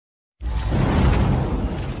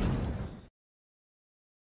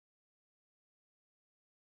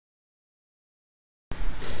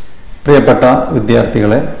പ്രിയപ്പെട്ട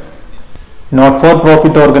വിദ്യാർത്ഥികളെ, not for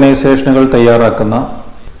profit ഓർഗനൈസേഷനുകൾ തയ്യാറാക്കുന്ന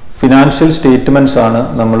ഫിനാൻഷ്യൽ സ്റ്റേറ്റ്മെൻറ്റ്സ് ആണ്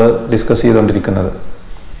നമ്മൾ ഡിസ്കസ് ചെയ്തുകൊണ്ടിരിക്കുന്നത്.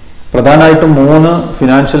 പ്രധാനമായിട്ടും 3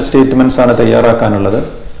 ഫിനാൻഷ്യൽ സ്റ്റേറ്റ്മെൻറ്റ്സ് ആണ് തയ്യാറാക്കാനുള്ളത്.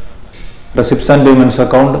 Receipts and payments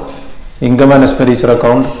account, income and expenditure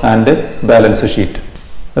account and balance sheet.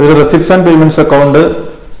 അതിൽ receipts and payments account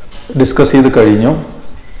discuss ചെയ്ത് കഴിഞ്ഞു.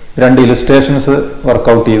 2 ഇലിസ്ട്രേഷൻസ്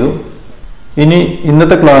വർക്കൗട്ട് ചെയ്തു. ഇനി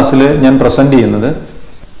ഇന്നത്തെ ക്ലാസ്സിൽ ഞാൻ പ്രസൻറ്റ് ചെയ്യുന്നത്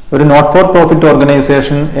ഒരു നോട്ട് ഫോർ പ്രോഫിറ്റ്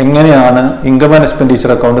ഓർഗനൈസേഷൻ എങ്ങനെയാണ് ഇൻകം ആൻഡ് എക്സ്പെൻഡിച്ചർ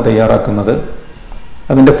അക്കൗണ്ട് തയ്യാറാക്കുന്നത്,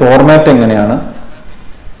 അതിൻ്റെ ഫോർമാറ്റ് എങ്ങനെയാണ്,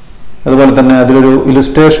 അതുപോലെ തന്നെ അതിലൊരു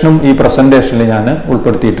ഇലിസ്ട്രേഷനും ഈ പ്രസൻറ്റേഷനിൽ ഞാൻ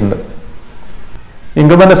ഉൾപ്പെടുത്തിയിട്ടുണ്ട്.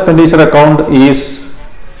 Income and expenditure account is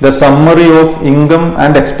the summary of income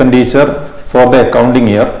and expenditure for the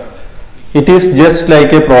accounting year. It is just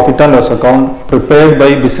like a profit and loss account prepared by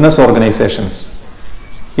business organizations.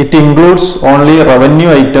 It includes only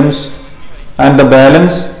revenue items and the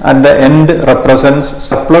balance at the end represents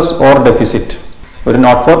surplus or deficit. ഒരു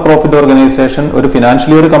not for profit organisation ഒരു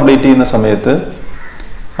financial year complete ചെയ്യുന്ന സമയത്ത്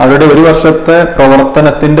അവരുടെ ഒരു വർഷത്തെ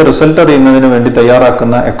പ്രവർത്തനത്തിന്റെ result അറിയുന്നതിന് വേണ്ടി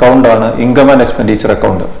തയ്യാറാക്കുന്ന അക്കൗണ്ടാണ് ഇൻകം ആൻഡ് എക്സ്പെൻഡിച്ചർ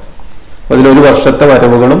അക്കൗണ്ട്. അതിലൊരു വർഷത്തെ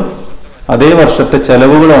വരവുകളും അതേ വർഷത്തെ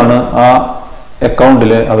ചെലവുകളുമാണ് ആ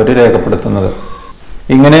അക്കൗണ്ടിൽ അവർ രേഖപ്പെടുത്തുന്നത്.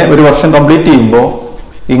 ഇങ്ങനെ ഒരു വർഷം കംപ്ലീറ്റ് ചെയ്യുമ്പോൾ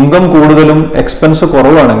ഇൻകം കൂടുതലും എക്സ്പെൻസ്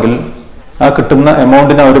കുറവാണെങ്കിൽ ആ കിട്ടുന്ന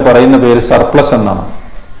എമൗണ്ടിന് അവർ പറയുന്ന പേര് സർപ്ലസ് എന്നാണ്.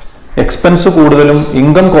 എക്സ്പെൻസ് കൂടുതലും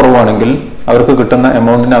ഇൻകം കുറവാണെങ്കിൽ അവർക്ക് കിട്ടുന്ന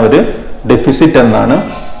എമൗണ്ടിന് അവർ ഡെഫിസിറ്റ് എന്നാണ്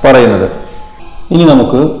പറയുന്നത്. ഇനി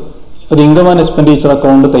നമുക്ക് ഒരു ഇൻകം ആൻഡ് എക്സ്പെൻഡിച്ചർ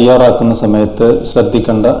അക്കൗണ്ട് തയ്യാറാക്കുന്ന സമയത്ത്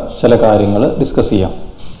ശ്രദ്ധിക്കേണ്ട ചില കാര്യങ്ങൾ ഡിസ്കസ് ചെയ്യാം.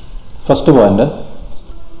 First point,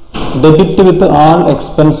 debit with all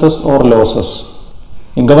expenses or losses.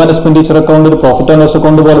 Income and expenditure account ഒരു പ്രോഫിറ്റ് ആൻഡ് ലോസ്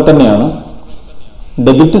അക്കൗണ്ട് പോലെ തന്നെയാണ്.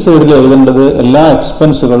 ഡെബിറ്റ് സൈഡിൽ എഴുതേണ്ടത് എല്ലാ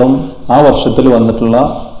എക്സ്പെൻസുകളും ആ വർഷത്തിൽ വന്നിട്ടുള്ള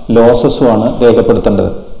ലോസസുമാണ് രേഖപ്പെടുത്തേണ്ടത്.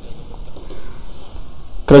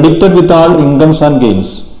 Credited with all incomes and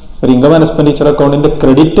gains. ഒരു ഇൻകം ആൻഡ് എക്സ്പെൻഡിച്ചർ അക്കൗണ്ടിന്റെ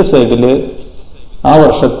ക്രെഡിറ്റ് സൈഡിൽ ആ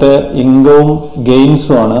വർഷത്തെ ഇൻകവും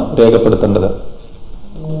ഗെയിൻസും ആണ് രേഖപ്പെടുത്തേണ്ടത്.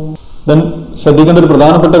 ദെൻ ശ്രദ്ധിക്കേണ്ട ഒരു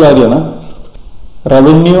പ്രധാനപ്പെട്ട കാര്യമാണ്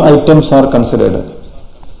റവന്യൂ ഐറ്റംസ് ആർ കൺസിഡേർഡ്.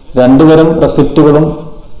 2 തരം റെസിപ്റ്റുകളും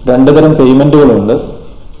 2 തരം പേയ്മെന്റുകളും ഉണ്ട്.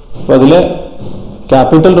 അപ്പോൾ അതിലെ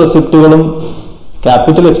ക്യാപിറ്റൽ റെസിപ്റ്റുകളും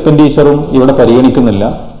ക്യാപിറ്റൽ എക്സ്പെൻഡിച്ചറും ഇവിടെ പരിഗണിക്കുന്നില്ല.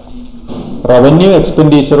 റവന്യൂ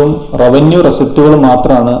എക്സ്പെൻഡിച്ചറും റവന്യൂ റെസിപ്റ്റുകളും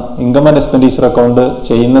മാത്രമാണ് ഇൻകം ആൻഡ് എക്സ്പെൻഡിച്ചർ അക്കൗണ്ട്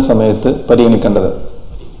ചെയ്യുന്ന സമയത്ത് പരിഗണിക്കേണ്ടത്.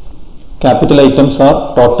 Capital items are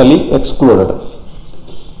totally excluded.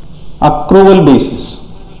 Accrual basis.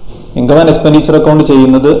 Income and expenditure account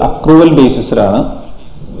ചെയ്യുന്നത് accrual ബേസിസിലാണ്.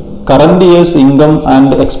 Current year's income and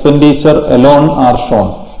expenditure alone are shown.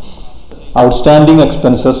 Outstanding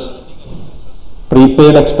expenses,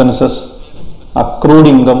 prepaid expenses, accrued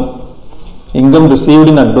income, income received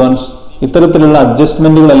in advance, ഇത്തരത്തിലുള്ള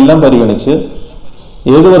അഡ്ജസ്റ്റ്മെന്റുകളെല്ലാം പരിഗണിച്ച്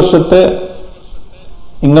ഏത് വർഷത്തെ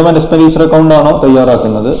income and expenditure account ആണോ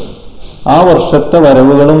തയ്യാറാക്കുന്നത് ആ വർഷത്തെ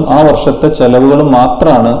വരവുകളും ആ വർഷത്തെ ചെലവുകളും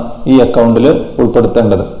മാത്രമാണ് ഈ അക്കൗണ്ടിൽ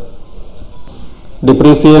ഉൾപ്പെടുത്തേണ്ടത്.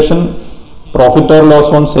 Depreciation, profit or loss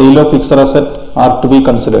on sale of fixed asset are to be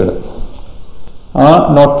considered. ആ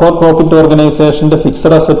നോട്ട് ഫോർ പ്രോഫിറ്റ് ഓർഗനൈസേഷന്റെ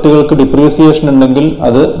ഫിക്സഡ് അസറ്റുകൾക്ക് ഡിപ്രീസിയേഷൻ ഉണ്ടെങ്കിൽ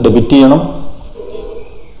അത് ഡെബിറ്റ് ചെയ്യണം.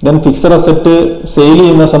 ദെൻ ഫിക്സഡ് അസറ്റ് സെയിൽ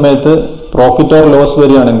ചെയ്യുന്ന സമയത്ത് പ്രോഫിറ്റ് ഓർ ലോസ്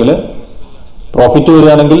വരികയാണെങ്കിൽ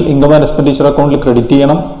ഇൻകം ആൻഡ് എക്സ്പെൻഡിച്ചർ അക്കൗണ്ടിൽ ക്രെഡിറ്റ്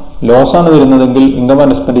ചെയ്യണം. ലോസ് ആണ് വരുന്നതെങ്കിൽ ഇൻകം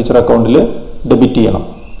ആൻഡ് എക്സ്പെൻഡിച്ചർ അക്കൗണ്ടിൽ ഡെബിറ്റ് ചെയ്യണം.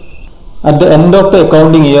 At the end of the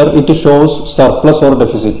accounting year it shows surplus or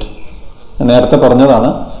deficit. നേരത്തെ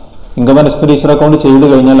പറഞ്ഞതാണ്, ഇൻകം ആൻഡ് എക്സ്പെൻഡിച്ചർ അക്കൗണ്ട് ചെയ്തു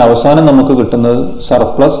കഴിഞ്ഞാൽ അവസാനം നമുക്ക് കിട്ടുന്നത്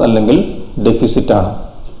സർപ്ലസ് അല്ലെങ്കിൽ ഡെഫിസിറ്റ് ആണ്.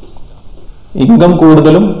 ഇൻകം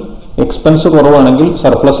കൂടുതലും എക്സ്പെൻസ് കുറവാണെങ്കിൽ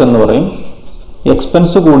സർപ്ലസ് എന്ന് പറയും.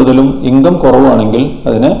 എക്സ്പെൻസ് കൂടുതലും ഇൻകം കുറവാണെങ്കിൽ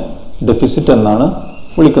അതിനെ ഡെഫിസിറ്റ് എന്നാണ്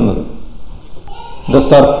വിളിക്കുന്നത്. The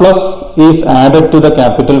surplus is added to the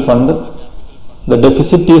capital fund. The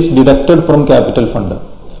deficit is deducted from capital fund.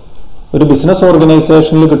 ഒരു ബിസിനസ്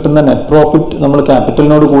ഓർഗനൈസേഷനിൽ കിട്ടുന്ന നെറ്റ് പ്രോഫിറ്റ് നമ്മൾ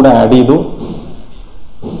ക്യാപിറ്റലിനോട് കൂടെ ആഡ് ചെയ്തു.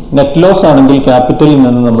 നെറ്റ് ലോസ് ആണെങ്കിൽ ക്യാപിറ്റലിൽ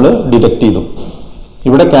നിന്ന് നമ്മൾ ഡിഡക്ട് ചെയ്തു.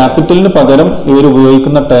 ഇവിടെ ക്യാപിറ്റലിന് പകരം ഇവർ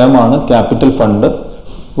ഉപയോഗിക്കുന്ന ടേം ആണ് ക്യാപിറ്റൽ ഫണ്ട്.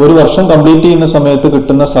 ഒരു വർഷം കംപ്ലീറ്റ് ചെയ്യുന്ന സമയത്ത്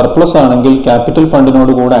കിട്ടുന്ന സർപ്ലസ് ആണെങ്കിൽ ക്യാപിറ്റൽ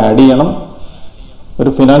ഫണ്ടിനോട് കൂടെ ആഡ് ചെയ്യണം.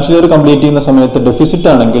 ഒരു ഫിനാൻഷ്യൽ ഇയർ കംപ്ലീറ്റ് ചെയ്യുന്ന സമയത്ത് ഡെഫിസിറ്റ്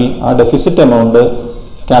ആണെങ്കിൽ ആ ഡെഫിസിറ്റ് എമൗണ്ട്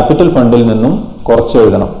ക്യാപിറ്റൽ ഫണ്ടിൽ നിന്നും കുറച്ച്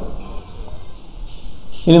എഴുതണം.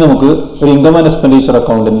 ഇനി നമുക്ക് ഒരു ഇൻകം ആൻഡ് എക്സ്പെൻഡിച്ചർ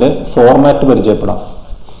അക്കൗണ്ടിന്റെ ഫോർമാറ്റ് പരിചയപ്പെടാം.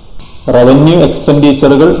 റവന്യൂ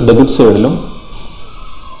എക്സ്പെൻഡിച്ചറുകൾ ഡെബിറ്റ് സൈഡിലും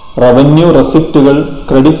റവന്യൂ റെസിപ്റ്റുകൾ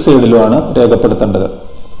ക്രെഡിറ്റ് സൈഡിലുമാണ് രേഖപ്പെടുത്തേണ്ടത്.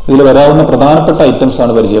 ഇതിൽ വരാവുന്ന പ്രധാനപ്പെട്ട ഐറ്റംസ്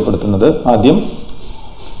ആണ് പരിചയപ്പെടുത്തുന്നത്. ആദ്യം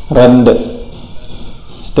rent,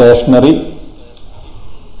 stationery,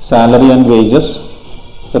 salary and wages,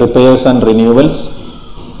 repairs and renewals,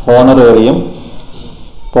 honorarium,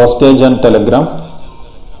 postage and telegram,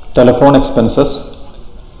 telephone expenses,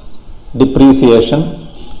 depreciation,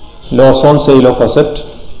 loss on sale of asset,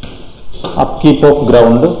 upkeep of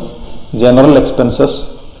ground, general expenses,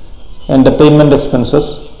 entertainment expenses,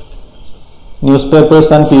 newspapers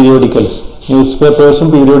and periodicals. ന്യൂസ്പേപ്പേഴ്സും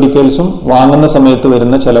പീരിയോഡിക്കൽസും വാങ്ങുന്ന സമയത്ത്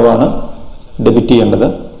വരുന്ന ചെലവാണ് debit ചെയ്യേണ്ടത്.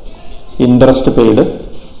 Interest paid.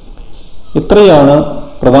 ഇത്രയാണ്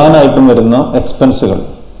പ്രധാനമായിട്ടും വരുന്ന എക്സ്പെൻസുകൾ.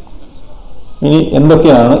 ഇനി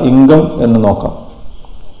എന്തൊക്കെയാണ് ഇൻകം എന്ന് നോക്കാം.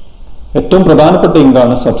 ഏറ്റവും പ്രധാനപ്പെട്ട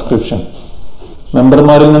ഇൻകമാണ് സബ്സ്ക്രിപ്ഷൻ.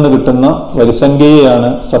 മെമ്പർമാരിൽ നിന്ന് കിട്ടുന്ന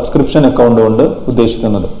വരിസംഖ്യയെയാണ് സബ്സ്ക്രിപ്ഷൻ അക്കൗണ്ട് കൊണ്ട്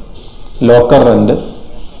ഉദ്ദേശിക്കുന്നത്. Locker rent,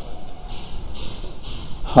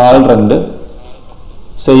 hall rent,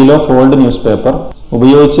 sale of old news paper,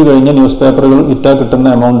 ഉപയോഗിച്ച് കഴിഞ്ഞ ന്യൂസ് പേപ്പറുകൾ വിറ്റാൽ കിട്ടുന്ന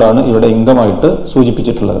എമൗണ്ട് ആണ് ഇവിടെ ഇൻകം ആയിട്ട്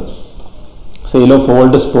സൂചിപ്പിച്ചിട്ടുള്ളത്. Sale of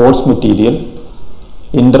old sports material,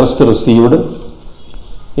 interest received,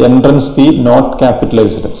 entrance fee not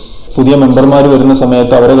capitalised. പുതിയ മെമ്പർമാർ വരുന്ന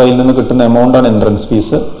സമയത്ത് അവരുടെ കയ്യിൽ നിന്ന് കിട്ടുന്ന എമൗണ്ട് ആണ് എൻട്രൻസ്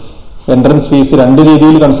ഫീസ്. എൻട്രൻസ് ഫീസ് രണ്ട്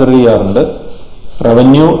രീതിയിൽ കൺസിഡർ ചെയ്യാറുണ്ട്.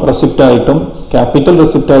 റവന്യൂ റെസിപ്റ്റ് ആയിട്ടും ക്യാപിറ്റൽ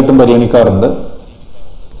റെസിപ്റ്റ് ആയിട്ടും പരിഗണിക്കാറുണ്ട്.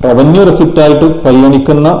 റവന്യൂ റെസിപ്റ്റ് ആയിട്ട്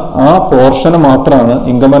പരിഗണിക്കുന്ന ആ പോർഷന് മാത്രമാണ്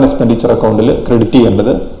ഇൻകം ആൻഡ് എക്സ്പെൻഡിച്ചർ അക്കൗണ്ടിൽ ക്രെഡിറ്റ്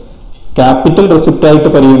ചെയ്യേണ്ടത്. ക്യാപിറ്റൽ റെസിപ്റ്റ് ആയിട്ട്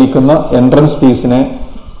പരിഗണിക്കുന്ന entrance ഫീസിനെ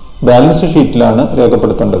balance ഷീറ്റിലാണ്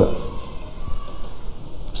രേഖപ്പെടുത്തേണ്ടത്.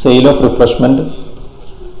 Sale of refreshment,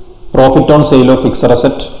 profit on sale of fixed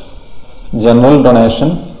asset, general donation,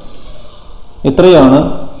 ഇത്രയാണ്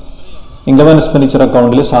ഇൻകം ആൻഡ് എക്സ്പെൻഡിച്ചർ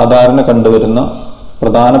അക്കൗണ്ടിൽ സാധാരണ കണ്ടുവരുന്ന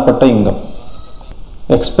പ്രധാനപ്പെട്ട ഇൻകം.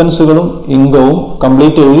 എക്സ്പെൻസുകളും ഇൻകവും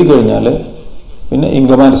കംപ്ലീറ്റ് എഴുതി കഴിഞ്ഞാൽ പിന്നെ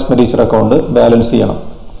income and expenditure account balance ചെയ്യണം.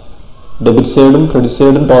 ഡെബിറ്റ് സൈഡും ക്രെഡിറ്റ്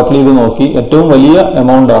സൈഡും ടോട്ടൽ ചെയ്ത് നോക്കി ഏറ്റവും വലിയ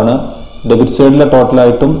എമൗണ്ട് ആണ് ഡെബിറ്റ് സൈഡിലെ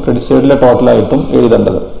ടോട്ടലായിട്ടും ക്രെഡിറ്റ് സൈഡിലെ ടോട്ടലായിട്ടും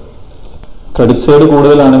എഴുതേണ്ടത്. ക്രെഡിറ്റ് സൈഡ്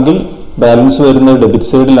കൂടുതലാണെങ്കിൽ ബാലൻസ് വരുന്നത് ഡെബിറ്റ്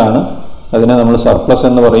സൈഡിലാണ്, അതിനെ നമ്മൾ സർപ്ലസ്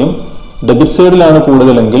എന്ന് പറയും. ഡെബിറ്റ് സൈഡിലാണ്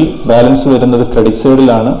കൂടുതലെങ്കിൽ ബാലൻസ് വരുന്നത് ക്രെഡിറ്റ്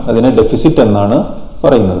സൈഡിലാണ്, അതിനെ ഡെഫിസിറ്റ് എന്നാണ്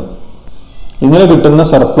പറയുന്നത്. ഇങ്ങനെ കിട്ടുന്ന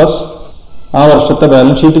സർപ്ലസ് ആ വർഷത്തെ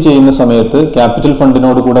ബാലൻസ് ഷീറ്റ് ചെയ്യുന്ന സമയത്ത് ക്യാപിറ്റൽ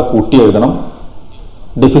ഫണ്ടിനോട് കൂടെ കൂട്ടി എഴുതണം.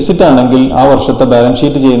 ഡെഫിസിറ്റ് ആണെങ്കിൽ ആ വർഷത്തെ ബാലൻസ്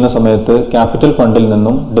ഷീറ്റ് ചെയ്യുന്ന സമയത്ത് ക്യാപിറ്റൽ ഫണ്ടിൽ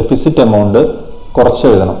നിന്നും ഡെഫിസിറ്റ് എമൗണ്ട് കുറച്ച്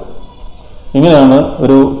എഴുതണം. ഇങ്ങനെയാണ്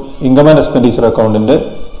ഒരു ഇൻകം ആൻഡ് എക്സ്പെൻഡിച്ചർ അക്കൗണ്ടിന്റെ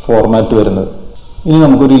ഫോർമാറ്റ് വരുന്നത്. ഇനി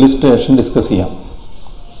നമുക്കൊരു ഇലിസ്ട്രേഷൻ ഡിസ്കസ് ചെയ്യാം.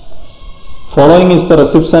 Following is the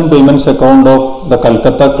receipts and payments account of the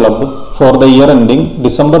Calcutta Club for the year ending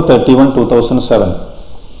December 31, 2007.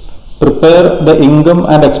 Prepare the income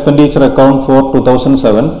and expenditure account for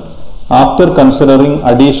 2007 after considering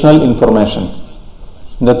additional information.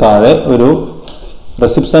 ഇതിന്റെ താഴെ ഒരു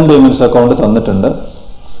receipts and payments account തന്നിട്ടുണ്ട്.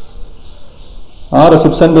 ആ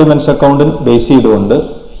receipts and payments അക്കൗണ്ടിൽ base ചെയ്തുകൊണ്ട്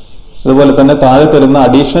അതുപോലെ തന്നെ താഴെ തരുന്ന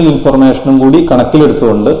അഡീഷണൽ ഇൻഫർമേഷനും കൂടി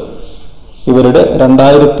കണക്കിലെടുത്തുകൊണ്ട് ഇവരുടെ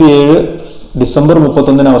 2007 ഡിസംബർ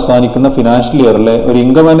 31 അവസാനിക്കുന്ന ഫിനാൻഷ്യൽ ഇയറിലെ ഒരു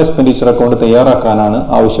income and expenditure account തയ്യാറാക്കാനാണ്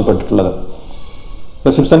ആവശ്യപ്പെട്ടിട്ടുള്ളത്.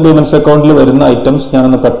 Receipts and payments അക്കൗണ്ടിൽ വരുന്ന ഐറ്റംസ്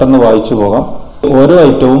ഞാനൊന്ന് പെട്ടെന്ന് വായിച്ചു പോകാം. ഓരോ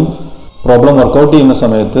ഐറ്റവും പ്രോബ്ലം വർക്കൗട്ട് ചെയ്യുന്ന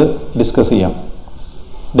സമയത്ത് ഡിസ്കസ് ചെയ്യാം.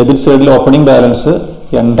 ഡെബിറ്റ് സൈഡിൽ opening balance,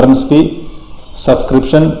 entrance fee,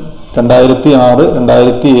 subscription 2006,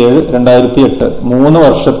 2007, 2008 3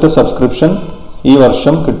 വർഷത്തെ സബ്സ്ക്രിപ്ഷൻ ഈ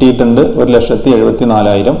വർഷം കിട്ടിയിട്ടുണ്ട്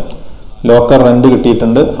 1,74,000. ലോക്കർ റെന്റ്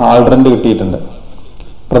കിട്ടിയിട്ടുണ്ട്, ഹാൾ റെന്റ് കിട്ടിയിട്ടുണ്ട്.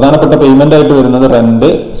 പ്രധാനപ്പെട്ട പേയ്മെന്റ് ആയിട്ട് വരുന്നത് rent,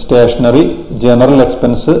 stationery, general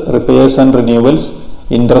expense, repairs and renewals,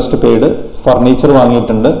 interest paid, furniture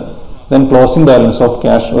വാങ്ങിയിട്ടുണ്ട്. Then closing balance of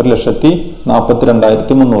cash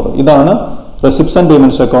 1,42,300. ഇതാണ് റെസിപ്റ്റ്സ് ആൻഡ്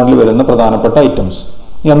പേയ്മെന്റ്സ് അക്കൗണ്ടിൽ വരുന്ന പ്രധാനപ്പെട്ട ഐറ്റംസ്.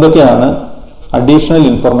 എന്തൊക്കെയാണ് അഡീഷണൽ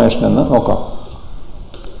ഇൻഫർമേഷൻ എന്ന് നോക്കാം.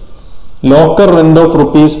 Locker rent of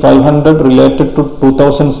 ₹500 related to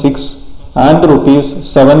 2006 and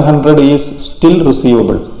 ₹700 is still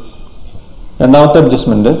receivable. രണ്ടാമത്തെ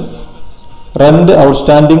adjustment rent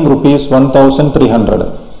outstanding ₹1,300.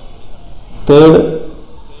 Third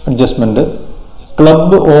adjustment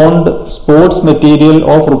club owned sports material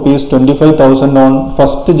of ₹25,000 on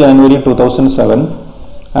 1st January 2007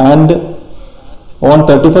 and on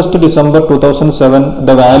 31st December 2007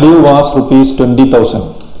 the value was ₹20,000.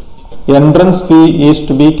 Entrance fee is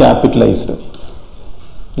to be capitalized.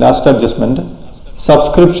 Last adjustment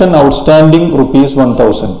subscription outstanding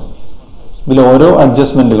 ₹1,000. ഇതിൽ ഓരോ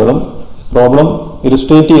അഡ്ജസ്റ്റ്മെന്റുകളും problem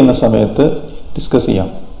illustrate ചെയ്യുന്ന സമയത്ത് discuss ചെയ്യാം.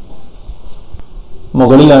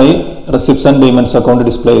 മുകളിലായി receipts and payments account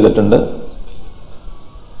display ചെയ്തിട്ടുണ്ട്.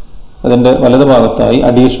 അതിന്റെ വലതുഭാഗത്തായി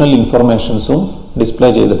additional ഇൻഫർമേഷൻസും display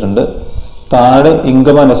ചെയ്തിട്ടുണ്ട്. താഴെ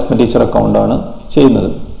ഇൻകം ആൻഡ് എക്സ്പെൻഡിച്ചർ അക്കൗണ്ടാണ് ചെയ്യുന്നത്.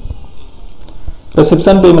 റെസിപ്റ്റ്സ്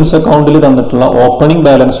ആൻഡ് പേയ്മെന്റ്സ് അക്കൗണ്ടിൽ തന്നിട്ടുള്ള ഓപ്പണിംഗ്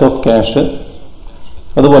ബാലൻസ് ഓഫ് ക്യാഷ്,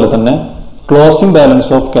 അതുപോലെ തന്നെ ക്ലോസിംഗ് ബാലൻസ്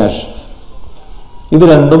ഓഫ് ക്യാഷ്, ഇത്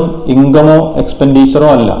രണ്ടും ഇൻകമോ എക്സ്പെൻഡിച്ചറോ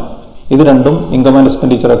അല്ല. ഇത് രണ്ടും ഇൻകം ആൻഡ്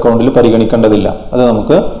എക്സ്പെൻഡിച്ചർ അക്കൗണ്ടിൽ പരിഗണിക്കേണ്ടതില്ല. അത്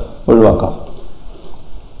നമുക്ക് ഒഴിവാക്കാം.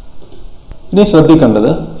 ഇനി ശ്രദ്ധിക്കേണ്ടത്,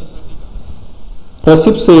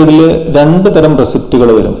 റെസിപ്റ്റ് സൈഡിൽ രണ്ട് തരം റെസിപ്റ്റുകൾ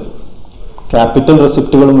വരും. ക്യാപിറ്റൽ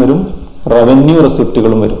റെസിപ്റ്റുകളും വരും, റവന്യൂ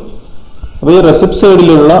റെസിപ്റ്റുകളും വരും. അപ്പോൾ ഈ റെസിപ്റ്റ്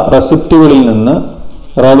സൈഡിലുള്ള റെസിപ്റ്റുകളിൽ നിന്ന്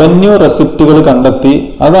റവന്യൂ റെസിപ്റ്റുകൾ കണ്ടെത്തി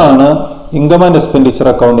അതാണ് ഇൻകം ആൻഡ് എക്സ്പെൻഡിച്ചർ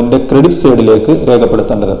അക്കൗണ്ടിന്റെ ക്രെഡിറ്റ് സൈഡിലേക്ക്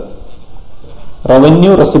രേഖപ്പെടുത്തേണ്ടത്.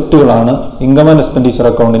 റവന്യൂ റെസിപ്റ്റുകളാണ് ഇൻകം ആൻഡ് എക്സ്പെൻഡിച്ചർ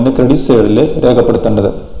അക്കൗണ്ടിന്റെ ക്രെഡിറ്റ് സൈഡിൽ രേഖപ്പെടുത്തേണ്ടത്.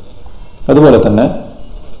 അതുപോലെ തന്നെ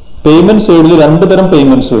പേയ്മെന്റ് സൈഡിൽ രണ്ട് തരം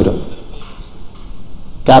പേയ്മെന്റ്സ് വരും.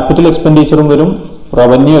 ക്യാപിറ്റൽ എക്സ്പെൻഡിച്ചറും വരും,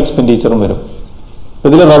 റവന്യൂ എക്സ്പെൻഡിച്ചറും വരും.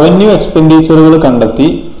 ഇതിൽ റവന്യൂ എക്സ്പെൻഡിച്ചറുകൾ കണ്ടെത്തി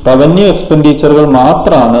റവന്യൂ എക്സ്പെൻഡിച്ചറുകൾ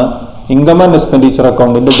മാത്രമാണ് ഇൻകം ആൻഡ് എക്സ്പെൻഡിച്ചർ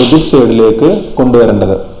അക്കൗണ്ടിന്റെ ഡെബിറ്റ് സൈഡിലേക്ക്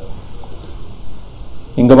കൊണ്ടുവരേണ്ടത്.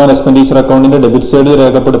 ഇൻകം ആൻഡ് എക്സ്പെൻഡിച്ചർ അക്കൗണ്ടിന്റെ ഡെബിറ്റ് സൈഡിൽ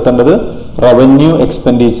രേഖപ്പെടുത്തേണ്ടത് റവന്യൂ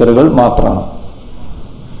എക്സ്പെൻഡിച്ചറുകൾ മാത്രമാണ്.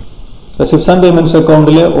 റെസിപ്റ്റ്സ് ആൻഡ് പേയ്മെന്റ്സ്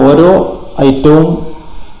അക്കൗണ്ടിലെ ഓരോ ഐറ്റവും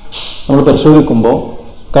നമ്മൾ പരിശോധിക്കുമ്പോൾ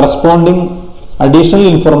കറസ്പോണ്ടിങ് അഡീഷണൽ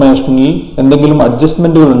ഇൻഫർമേഷനിൽ എന്തെങ്കിലും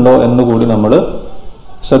അഡ്ജസ്റ്റ്മെന്റുകൾ ഉണ്ടോ എന്നുകൂടി നമ്മൾ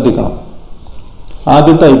ശ്രദ്ധിക്കണം.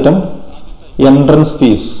 ആദ്യത്തെ ഐറ്റം എൻട്രൻസ്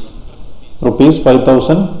ഫീസ്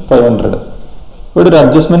 ₹5,500. ഇവിടെ ഒരു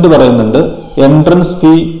അഡ്ജസ്റ്റ്മെന്റ് പറയുന്നുണ്ട്, entrance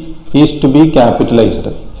fee is to B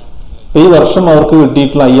capitalised. ഈ വർഷം അവർക്ക്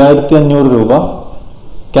കിട്ടിയിട്ടുള്ള 5,500 രൂപ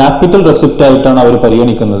ക്യാപിറ്റൽ റെസിപ്റ്റ് ആയിട്ടാണ് അവർ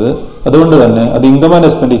പരിഗണിക്കുന്നത്. അതുകൊണ്ട് തന്നെ അത് ഇൻകം ആൻഡ്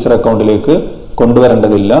എക്സ്പെൻഡിച്ചർ അക്കൗണ്ടിലേക്ക്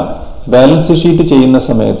കൊണ്ടുവരേണ്ടതില്ല. ബാലൻസ് ഷീറ്റ് ചെയ്യുന്ന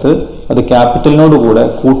സമയത്ത് അത് ക്യാപിറ്റലിനോട് കൂടെ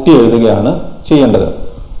കൂട്ടി എഴുതുകയാണ് ചെയ്യേണ്ടത്.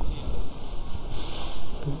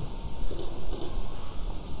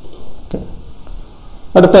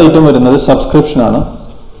 അടുത്ത ഐറ്റം വരുന്നത് സബ്സ്ക്രിപ്ഷൻ ആണ്.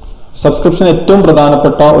 സബ്സ്ക്രിപ്ഷൻ ഏറ്റവും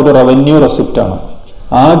പ്രധാനപ്പെട്ട ഒരു റവന്യൂ റെസിപ്റ്റ് ആണ്.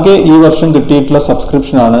 ആകെ ഈ വർഷം കിട്ടിയിട്ടുള്ള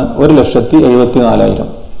സബ്സ്ക്രിപ്ഷൻ ആണ് 1,74,000.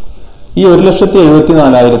 ഈ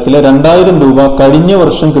 1,74,000-ലെ 2,000 രൂപ കഴിഞ്ഞ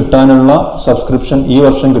വർഷം കിട്ടാനുള്ള സബ്സ്ക്രിപ്ഷൻ ഈ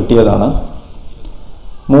വർഷം കിട്ടിയതാണ്.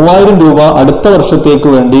 3,000 രൂപ അടുത്ത വർഷത്തേക്ക്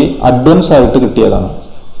വേണ്ടി അഡ്വാൻസ് ആയിട്ട് കിട്ടിയതാണ്.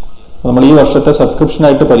 നമ്മൾ ഈ വർഷത്തെ സബ്സ്ക്രിപ്ഷൻ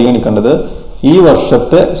ആയിട്ട് പരിഗണിക്കേണ്ടത് ഈ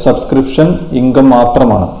വർഷത്തെ സബ്സ്ക്രിപ്ഷൻ ഇൻകം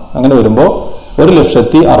മാത്രമാണ്. അങ്ങനെ വരുമ്പോൾ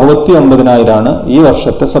 1,69,000 ഈ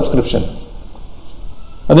വർഷത്തെ സബ്സ്ക്രിപ്ഷൻ.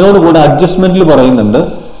 അതിനോടുകൂടെ അഡ്ജസ്റ്റ്മെന്റിൽ പറയുന്നുണ്ട്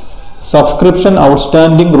സബ്സ്ക്രിപ്ഷൻ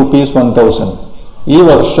ഔട്ട്സ്റ്റാൻഡിംഗ് ₹1,000. ഈ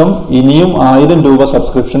വർഷം ഇനിയും 1,000 രൂപ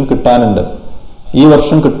സബ്സ്ക്രിപ്ഷൻ കിട്ടാനുണ്ട്. ഈ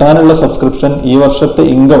വർഷം കിട്ടാനുള്ള സബ്സ്ക്രിപ്ഷൻ ഈ വർഷത്തെ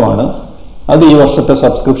ഇൻകമാണ്. അത് ഈ വർഷത്തെ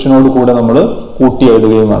സബ്സ്ക്രിപ്ഷനോട് കൂടെ നമ്മൾ കൂട്ടി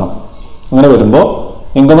എഴുതുകയും വേണം. അങ്ങനെ വരുമ്പോൾ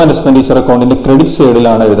ഇൻകം ആൻഡ് എക്സ്പെൻഡിച്ചർ അക്കൗണ്ടിന്റെ ക്രെഡിറ്റ്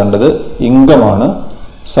സൈഡിലാണ് എഴുതേണ്ടത് ഇൻകമാണ്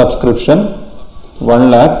സബ്സ്ക്രിപ്ഷൻ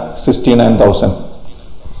 1,69,000.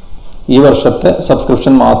 ഈ വർഷത്തെ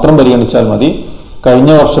സബ്സ്ക്രിപ്ഷൻ മാത്രം പരിഗണിച്ചാൽ മതി.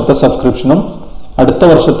 കഴിഞ്ഞ വർഷത്തെ സബ്സ്ക്രിപ്ഷനും അടുത്ത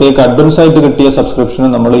വർഷത്തേക്ക് അഡ്വാൻസ് ആയിട്ട് കിട്ടിയ സബ്സ്ക്രിപ്ഷനും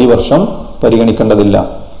നമ്മൾ ഈ വർഷം പരിഗണിക്കേണ്ടതില്ല.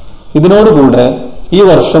 ഇതിനോടുകൂടെ ഈ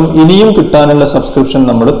വർഷം ഇനിയും കിട്ടാനുള്ള സബ്സ്ക്രിപ്ഷൻ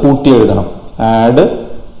നമ്മൾ കൂട്ടി എഴുതണം. Add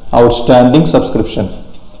outstanding subscription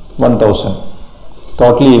 1,000.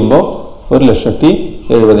 ടോട്ടൽ ചെയ്യുമ്പോൾ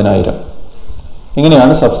 1,70,000.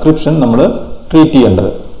 ഇങ്ങനെയാണ് സബ്സ്ക്രിപ്ഷൻ നമ്മൾ ട്രീറ്റ്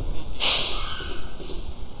ചെയ്യേണ്ടത്.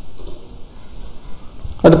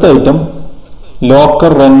 അടുത്ത ഐറ്റം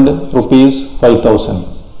ലോക്കർ റെന്റ് ₹5,000.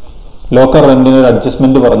 ലോക്കർ റെന്റിന് ഒരു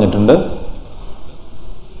അഡ്ജസ്റ്റ്മെന്റ് പറഞ്ഞിട്ടുണ്ട്.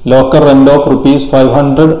 Locker rent of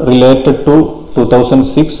 ₹500 related to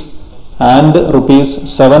 2006 and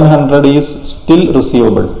 ₹700 is still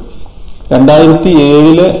receivable.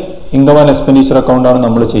 2007 income and expenditure അക്കൗണ്ടാണ്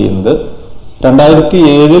നമ്മൾ ചെയ്യുന്നത്.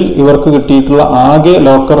 2007 ഇവർക്ക് കിട്ടിയിട്ടുള്ള ആകെ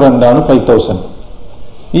ലോക്കർ റെന്റാണ് 5,000.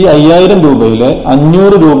 ഈ 5,000 രൂപയിലെ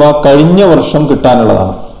 500 രൂപ കഴിഞ്ഞ വർഷം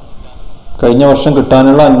കിട്ടാനുള്ളതാണ്. കഴിഞ്ഞ വർഷം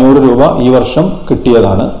കിട്ടാനുള്ള 500 രൂപ ഈ വർഷം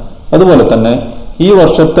കിട്ടിയതാണ്. അതുപോലെ തന്നെ ഈ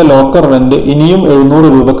വർഷത്തെ ലോക്കർ റെന്റ് ഇനിയും 700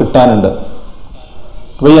 രൂപ കിട്ടാനുണ്ട്.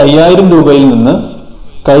 അപ്പൊ ഈ 5,000 രൂപയിൽ നിന്ന്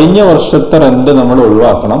കഴിഞ്ഞ വർഷത്തെ റെന്റ് നമ്മൾ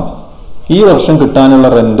ഒഴിവാക്കണം. ഈ വർഷം കിട്ടാനുള്ള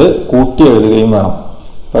റെന്റ് കൂട്ടി എഴുതുകയും വേണം.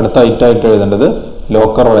 അടുത്ത ഐറ്റായിട്ട് എഴുതേണ്ടത്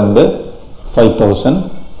ലോക്കർ റെന്റ് 5,000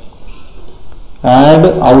 ആഡ്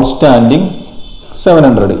ഔട്ട്സ്റ്റാൻഡിംഗ്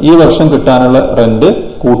 700. ഈ വർഷം കിട്ടാനുള്ള റെന്റ്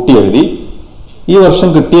കൂട്ടി എഴുതി. ഈ വർഷം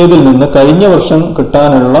കിട്ടിയതിൽ നിന്ന് കഴിഞ്ഞ വർഷം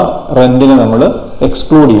കിട്ടാനുള്ള റെന്റിനെ നമ്മൾ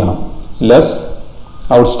എക്സ്ക്ലൂഡ് ചെയ്യണം. Less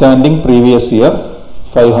outstanding previous year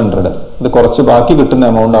 500. ഇത് കുറച്ച് ബാക്കി കിട്ടുന്ന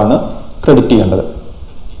എമൗണ്ട് ആണ് ക്രെഡിറ്റ് ചെയ്യേണ്ടത്.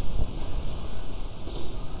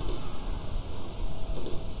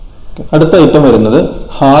 അടുത്ത ഐറ്റം വരുന്നത്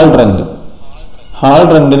ഹാൾ റെന്റ്. ഹാൾ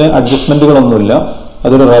റെന്റിന് അഡ്ജസ്റ്റ്മെന്റുകളൊന്നുമില്ല.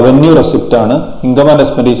 അതൊരു റവന്യൂ റെസിപ്റ്റ് ആണ്. ഇൻകം ആൻഡ്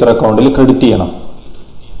എക്സ്പെൻഡിച്ചർ അക്കൗണ്ടിൽ ക്രെഡിറ്റ് ചെയ്യണം.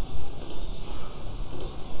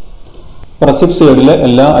 റെസിപ്റ്റ് സൈഡിലെ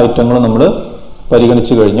എല്ലാ ഐറ്റങ്ങളും നമ്മൾ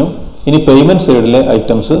പരിഗണിച്ചു കഴിഞ്ഞു. ഇനി പേയ്മെന്റ് സൈഡിലെ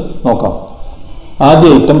ഐറ്റംസ് നോക്കാം. ആദ്യ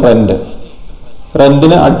ഐറ്റം റെന്റ്.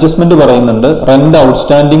 റെന്റിന് അഡ്ജസ്റ്റ്മെന്റ് പറയുന്നുണ്ട്. Rent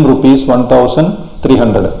outstanding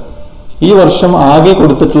 ₹1,300. ഈ വർഷം ആകെ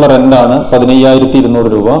കൊടുത്തിട്ടുള്ള റെന്റാണ് 15,200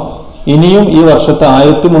 രൂപ. ഇനിയും ഈ വർഷത്തെ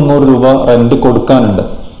 1,300 രൂപ റെന്റ് കൊടുക്കാനുണ്ട്.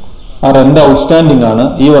 ആ റെന്റ് ഔട്ട്സ്റ്റാൻഡിംഗ് ആണ്.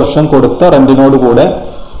 ഈ വർഷം കൊടുത്ത റെന്റിനോട് കൂടെ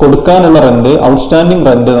കൊടുക്കാനുള്ള റെന്റ്, ഔട്ട്സ്റ്റാൻഡിംഗ്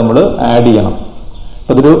റെന്റ് നമ്മൾ ആഡ് ചെയ്യണം.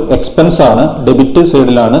 അതൊരു എക്സ്പെൻസ് ആണ്, ഡെബിറ്റ്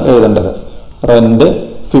സൈഡിലാണ് എഴുതേണ്ടത്. റെന്റ്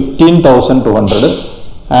 15,200,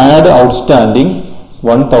 ആഡ് ഔട്ട്സ്റ്റാൻഡിംഗ്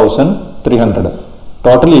 1,300,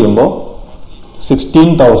 ടോട്ടൽ ചെയ്യുമ്പോൾ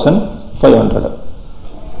 16,500.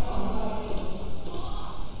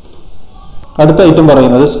 അടുത്ത ഐറ്റം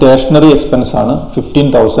പറയുന്നത് സ്റ്റേഷനറി എക്സ്പെൻസ് ആണ്.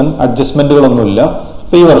 15,000, അഡ്ജസ്റ്റ്മെന്റുകളൊന്നുമില്ല.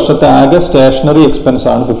 ഇപ്പൊ ഈ വർഷത്തെ ആകെ സ്റ്റേഷനറി എക്സ്പെൻസ്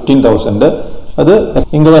ആണ് 15,000. അത്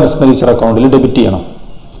ഇൻകം ആൻഡ് എക്സ്പെൻഡിച്ചർ അക്കൗണ്ടിൽ ഡെബിറ്റ് ചെയ്യണം.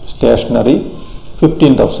 സ്റ്റേഷനറി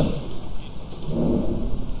 15,000.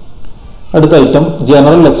 അടുത്ത ഐറ്റം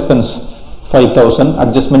ജനറൽ എക്സ്പെൻസ് 5,000,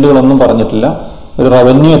 അഡ്ജസ്റ്റ്മെന്റുകളൊന്നും പറഞ്ഞിട്ടില്ല. ഒരു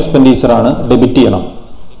റവന്യൂ എക്സ്പെൻഡിച്ചർ ആണ്, ഡെബിറ്റ് ചെയ്യണം.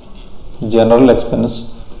 General expense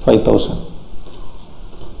 5,000.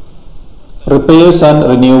 Repairs and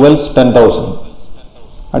renewals 10,000,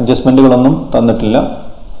 അഡ്ജസ്റ്റ്മെന്റുകളൊന്നും തന്നിട്ടില്ല.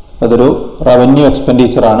 അതൊരു റവന്യൂ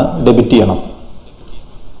എക്സ്പെൻഡിച്ചർ ആണ്, ഡെബിറ്റ് ചെയ്യണം.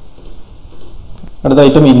 അടുത്ത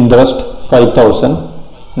item interest 5,000,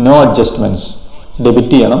 no adjustments,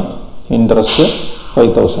 debit ചെയ്യണം. ഇൻട്രസ്റ്റ്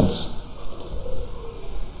 5,000.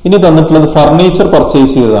 ഇനി തന്നിട്ടുള്ളത് ഫർണിച്ചർ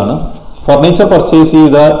പർച്ചേസ് ചെയ്തതാണ്. ഫർണിച്ചർ പർച്ചേസ്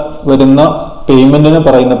ചെയ്ത വരുന്ന പേയ്മെന്റിന്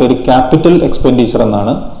പറയുന്ന പേര് ക്യാപിറ്റൽ എക്സ്പെൻഡിച്ചർ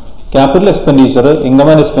എന്നാണ്. Capital expenditure income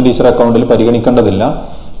and expenditure അക്കൗണ്ടിൽ പരിഗണിക്കേണ്ടതില്ല.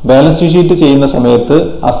 ബാലൻസ് ഷീറ്റ് ചെയ്യുന്ന സമയത്ത്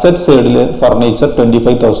അസറ്റ് സൈഡിൽ ഫർണിച്ചർ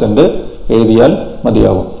 25,000 എഴുതിയാൽ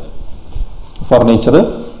മതിയാകും. ഫർണിച്ചർ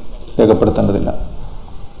രേഖപ്പെടുത്തേണ്ടതില്ല.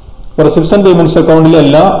 റിസിപ്റ്റ്സ് ആൻഡ് പേയ്മെന്റ്സ് അക്കൗണ്ടിലെ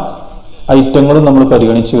എല്ലാ ഐറ്റങ്ങളും നമ്മൾ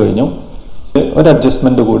പരിഗണിച്ചു കഴിഞ്ഞു. ഒരു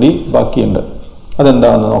അഡ്ജസ്റ്റ്മെന്റ് കൂടി ബാക്കിയുണ്ട്.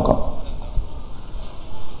 അതെന്താണെന്ന് നോക്കാം.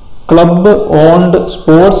 Club owned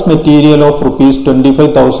sports material of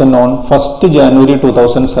 ₹25,000 on 1st January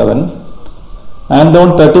 2007 and on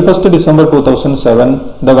 31st December 2007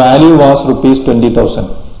 the value was ₹20,000.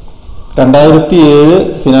 2007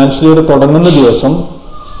 financial year തുടങ്ങുന്ന ദിവസം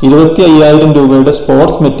 25,000 രൂപയുടെ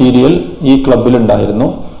സ്പോർട്സ് മെറ്റീരിയൽ ഈ ക്ലബിൽ ഉണ്ടായിരുന്നു.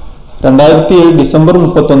 2007 ഡിസംബർ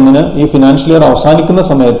 31 ഈ ഫിനാൻഷ്യൽ ഇയർ അവസാനിക്കുന്ന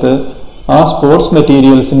സമയത്ത് ആ സ്പോർട്സ്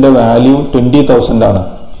മെറ്റീരിയൽസിന്റെ വാല്യൂ 20,000 ആണ്.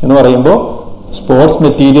 എന്ന് പറയുമ്പോൾ സ്പോർട്സ്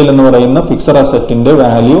മെറ്റീരിയൽ എന്ന് പറയുന്ന ഫിക്സഡ് അസറ്റിന്റെ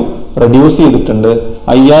വാല്യൂ റെഡ്യൂസ് ചെയ്തിട്ടുണ്ട്.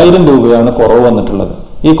 5,000 രൂപയാണ് കുറവ് വന്നിട്ടുള്ളത്.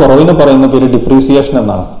 ഈ കുറവിന് പറയുന്ന പേര് ഡിപ്രീസിയേഷൻ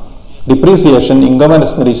എന്നാണ്. ഡിപ്രീസിയേഷൻ ഇൻകം ആൻഡ്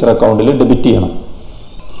എക്സ്പെൻഡിച്ചർ അക്കൗണ്ടിൽ ഡെബിറ്റ് ചെയ്യണം.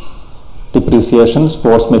 ഡിപ്രീസിയേഷൻ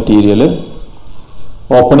സ്പോർട്സ് മെറ്റീരിയൽ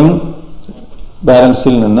ഓപ്പണിംഗ്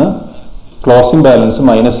ബാലൻസിൽ നിന്ന് ക്ലോസിംഗ് ബാലൻസ്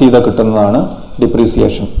മൈനസ് ചെയ്താൽ കിട്ടുന്നതാണ്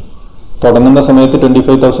ഡിപ്രീസിയേഷൻ. തുടങ്ങുന്ന സമയത്ത്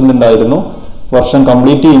 25,000 ഉണ്ടായിരുന്നു. വർഷം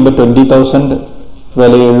കംപ്ലീറ്റ് ചെയ്യുമ്പോൾ 20,000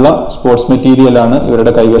 വിലയുള്ള സ്പോർട്സ് മെറ്റീരിയലാണ്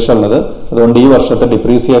ഇവരുടെ കൈവശമുള്ളത്. അതുകൊണ്ട് ഈ വർഷത്തെ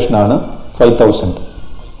ഡിപ്രീസിയേഷൻ ആണ് 5,000.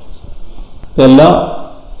 എല്ലാ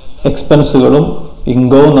എക്സ്പെൻസുകളും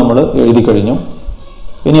ഇൻകവും നമ്മൾ എഴുതി കഴിഞ്ഞു.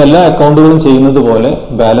 ഇനി എല്ലാ അക്കൗണ്ടുകളും ചെയ്യുന്നത് പോലെ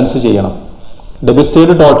ബാലൻസ് ചെയ്യണം. ഡെബിറ്റ്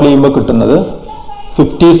സൈഡ് ടോട്ടൽ ചെയ്യുമ്പോൾ കിട്ടുന്നത്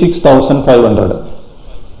 56,500.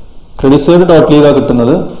 ക്രെഡിറ്റ് സൈഡ് ടോട്ടൽ ചെയ്താൽ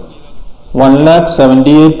കിട്ടുന്നത്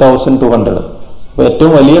 1,78,200. അപ്പോൾ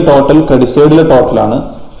ഏറ്റവും വലിയ ടോട്ടൽ ക്രെഡിറ്റ് സൈഡിലെ ടോട്ടലാണ്.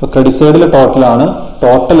 അപ്പോൾ ക്രെഡിറ്റ് സൈഡിലെ ടോട്ടലാണ്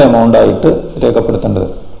ടോട്ടൽ എമൗണ്ട് ആയിട്ട് രേഖപ്പെടുത്തേണ്ടത്.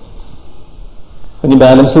 ഇനി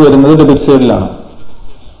ബാലൻസ് വരുന്നത് ഡെബിറ്റ് സൈഡിലാണ്.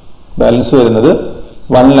 ബാലൻസ് വരുന്നത്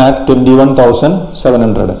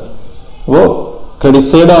 1,21,700. അപ്പോൾ ക്രെഡിറ്റ്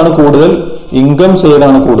സൈഡാണ് കൂടുതൽ, ഇൻകം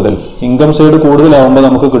സൈഡാണ് കൂടുതൽ. ഇൻകം സൈഡ് കൂടുതലാവുമ്പോൾ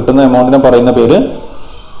നമുക്ക് കിട്ടുന്ന എമൗണ്ടിനെ പറയുന്ന പേര്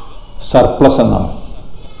സർപ്ലസ് എന്നാണ്.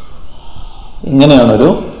 ഇങ്ങനെയാണൊരു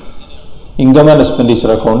ഇൻകം ആൻഡ് എക്സ്പെൻഡിച്ചർ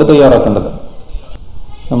അക്കൗണ്ട് തയ്യാറാക്കേണ്ടത്.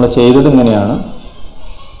 നമ്മൾ ചെയ്തത് ഇങ്ങനെയാണ്.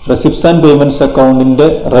 റെസിപ്റ്റ്സ് ആൻഡ് പേയ്മെന്റ്സ് അക്കൗണ്ടിന്റെ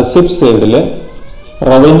റെസിപ്റ്റ് സൈഡിലെ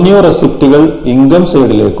റവന്യൂ റെസിപ്റ്റുകൾ ഇൻകം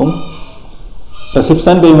സൈഡിലേക്കും, റെസിപ്റ്റ്സ്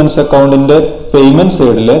ആൻഡ് പേയ്മെന്റ്സ് അക്കൗണ്ടിന്റെ പേയ്മെന്റ്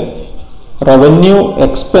സൈഡിലെ റവന്യൂ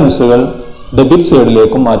എക്സ്പെൻസുകൾ ഡെബിറ്റ്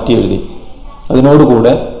സൈഡിലേക്കും മാറ്റി എഴുതി.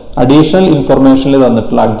 അതിനോടുകൂടെ അഡീഷണൽ ഇൻഫർമേഷനിൽ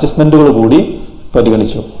തന്നിട്ടുള്ള അഡ്ജസ്റ്റ്മെന്റുകൾ കൂടി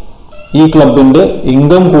പരിഗണിച്ചു. ഈ ക്ലബിന്റെ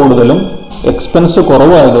ഇൻകം കൂടുതലും എക്സ്പെൻസ്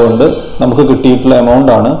കുറവായതുകൊണ്ട് നമുക്ക് കിട്ടിയിട്ടുള്ള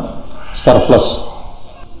എമൗണ്ട് ആണ് സർപ്ലസ്.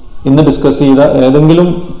 ഇന്ന് ഡിസ്കസ് ചെയ്ത ഏതെങ്കിലും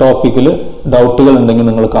ടോപ്പിക്കിൽ ഡൗട്ടുകൾ ഉണ്ടെങ്കിൽ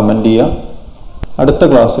നിങ്ങൾ കമന്റ് ചെയ്യുക. അടുത്ത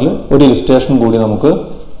ക്ലാസ്സിൽ ഒരു ഇലിസ്ട്രേഷൻ കൂടി നമുക്ക്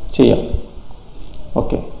ചെയ്യാം.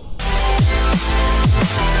 ഓക്കെ.